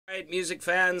Alright, music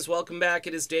fans, welcome back.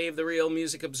 It is Dave, the Real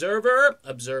Music Observer,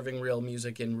 observing real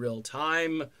music in real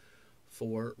time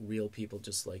for real people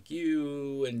just like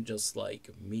you and just like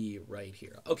me right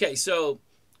here. Okay, so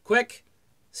quick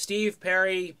Steve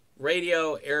Perry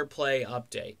radio Airplay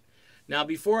update. Now,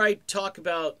 before I talk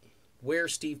about where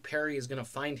Steve Perry is going to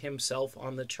find himself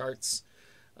on the charts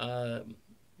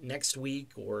next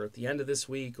week or at the end of this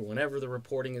week or whenever the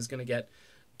reporting is going to get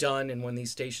done and when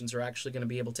these stations are actually going to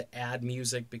be able to add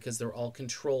music because they're all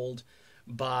controlled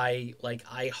by like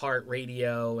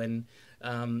iHeartRadio, and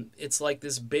it's like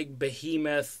this big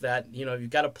behemoth that, you know,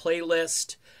 you've got a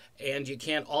playlist and you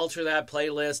can't alter that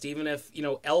playlist even if, you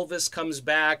know, Elvis comes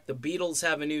back, the Beatles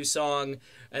have a new song,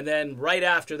 and then right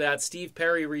after that Steve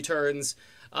Perry returns.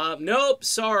 Nope,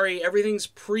 sorry, everything's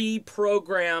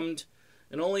pre-programmed,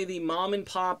 and only the mom and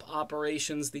pop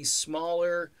operations, the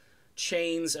smaller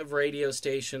chains of radio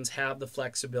stations, have the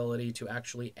flexibility to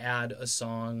actually add a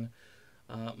song.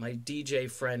 My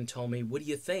DJ friend told me, "What do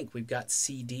you think? We've got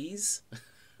CDs?"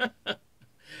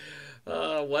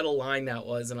 What a line that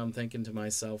was, and I'm thinking to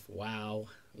myself, wow,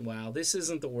 this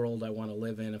isn't the world I want to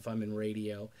live in if I'm in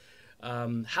radio.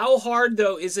 How hard,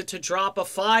 though, is it to drop a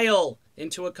file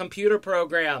into a computer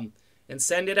program and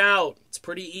send it out? It's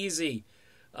pretty easy.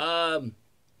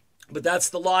 But that's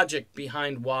the logic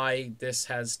behind why this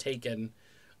has taken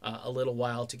a little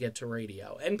while to get to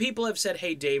radio. And people have said,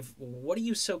 "Hey, Dave, what are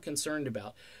you so concerned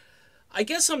about?" I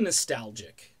guess I'm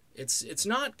nostalgic. It's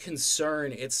not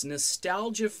concern. It's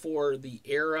nostalgia for the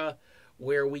era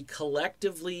where we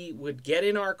collectively would get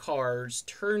in our cars,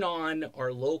 turn on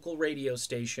our local radio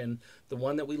station, the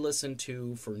one that we listen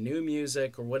to for new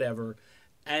music or whatever,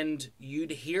 and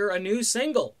you'd hear a new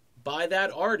single by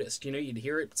that artist. You know, you'd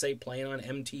hear it, say, playing on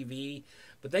MTV,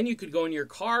 but then you could go in your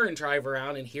car and drive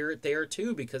around and hear it there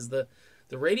too because the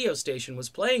radio station was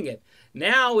playing it.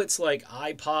 Now it's like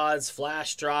iPods,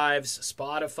 flash drives,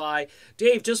 Spotify.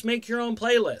 Dave, just make your own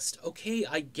playlist. Okay,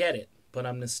 I get it, but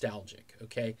I'm nostalgic,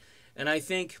 okay? And I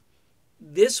think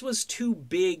this was too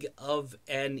big of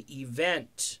an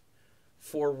event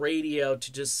for radio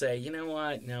to just say, you know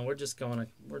what? No, we're just gonna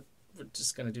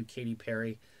do Katy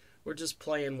Perry. We're just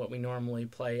playing what we normally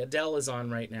play. Adele is on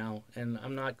right now, and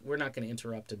we're not going to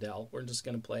interrupt Adele. We're just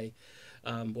going to play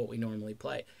what we normally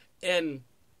play.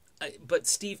 But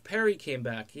Steve Perry came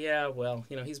back. Yeah, well,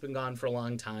 you know, he's been gone for a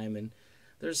long time, and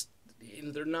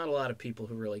there are not a lot of people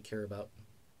who really care about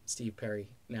Steve Perry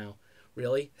now.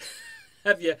 Really?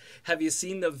 Have you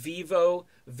seen the Vivo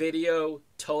video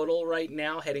total right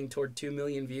now, heading toward 2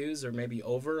 million views, or maybe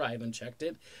over? I haven't checked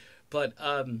it, but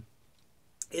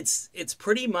it's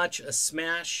pretty much a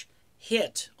smash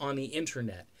hit on the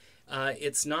internet.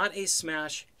 It's not a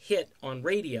smash hit on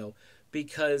radio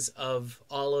because of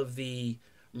all of the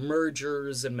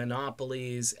mergers and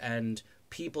monopolies and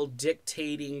people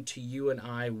dictating to you and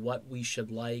I what we should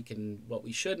like and what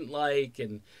we shouldn't like,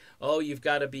 and oh, you've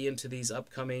got to be into these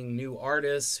upcoming new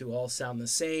artists who all sound the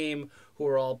same, who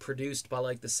are all produced by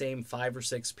like the same 5 or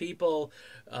 6 people.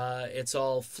 It's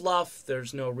all fluff.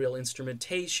 There's no real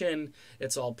instrumentation.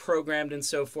 It's all programmed and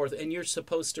so forth, and you're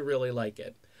supposed to really like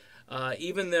it.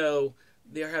 Even though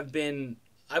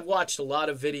I've watched a lot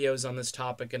of videos on this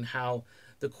topic and how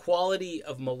the quality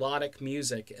of melodic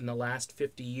music in the last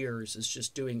 50 years is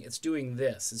just doing a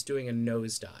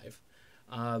nosedive.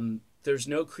 There's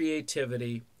no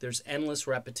creativity. There's endless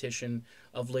repetition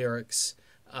of lyrics.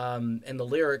 And the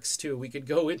lyrics, too, we could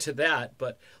go into that.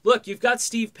 But look, you've got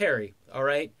Steve Perry, all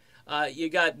right? You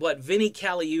got, Vinnie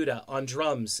Colaiuta on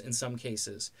drums in some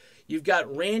cases. You've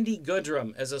got Randy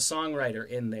Goodrum as a songwriter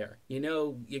in there. You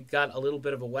know, you've got a little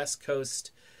bit of a West Coast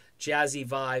jazzy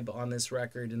vibe on this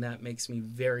record, and that makes me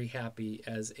very happy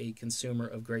as a consumer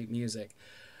of great music.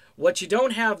 What you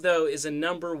don't have, though, is a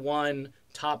number 1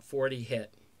 top 40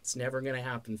 hit. It's never going to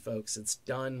happen, folks. It's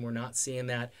done. We're not seeing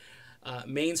that.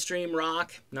 Mainstream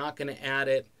rock, not going to add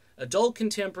it. Adult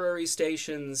contemporary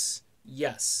stations,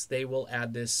 yes, they will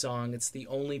add this song. It's the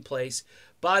only place.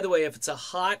 By the way, if it's a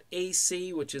hot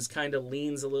AC, which is kind of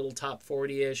leans a little top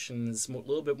 40-ish and is a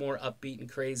little bit more upbeat and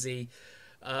crazy,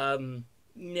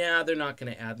 they're not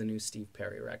going to add the new Steve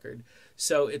Perry record.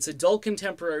 So it's adult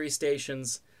contemporary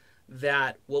stations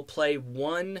that will play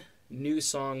 1 new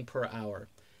song per hour.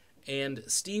 And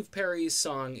Steve Perry's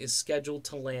song is scheduled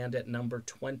to land at number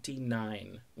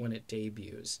 29 when it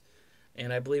debuts.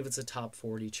 And I believe it's a top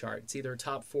 40 chart. It's either a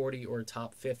top 40 or a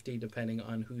top 50, depending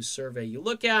on whose survey you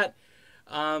look at.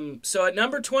 So at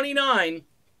number 29,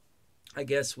 I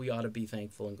guess we ought to be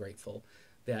thankful and grateful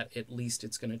that at least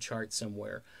it's going to chart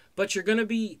somewhere. But you're going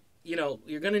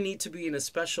to need to be in a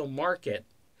special market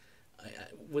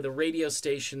with a radio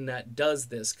station that does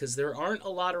this, because there aren't a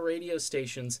lot of radio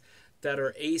stations that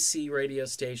are AC radio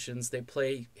stations. They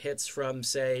play hits from,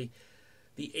 say,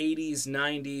 the 80s,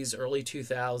 90s, early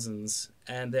 2000s,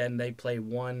 and then they play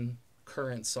one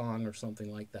current song or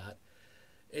something like that.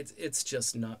 It's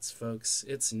just nuts, folks.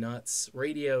 It's nuts.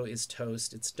 Radio is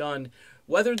toast. It's done.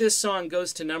 Whether this song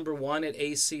goes to number one at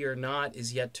AC or not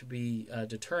is yet to be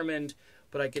determined.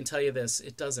 But I can tell you this,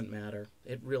 it doesn't matter.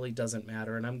 It really doesn't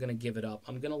matter, and I'm going to give it up.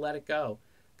 I'm going to let it go,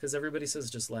 because everybody says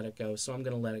just let it go, so I'm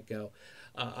going to let it go.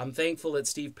 I'm thankful that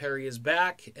Steve Perry is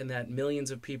back and that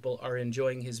millions of people are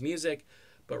enjoying his music,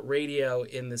 but radio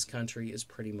in this country is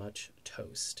pretty much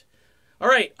toast. All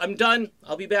right, I'm done.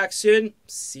 I'll be back soon.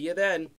 See you then.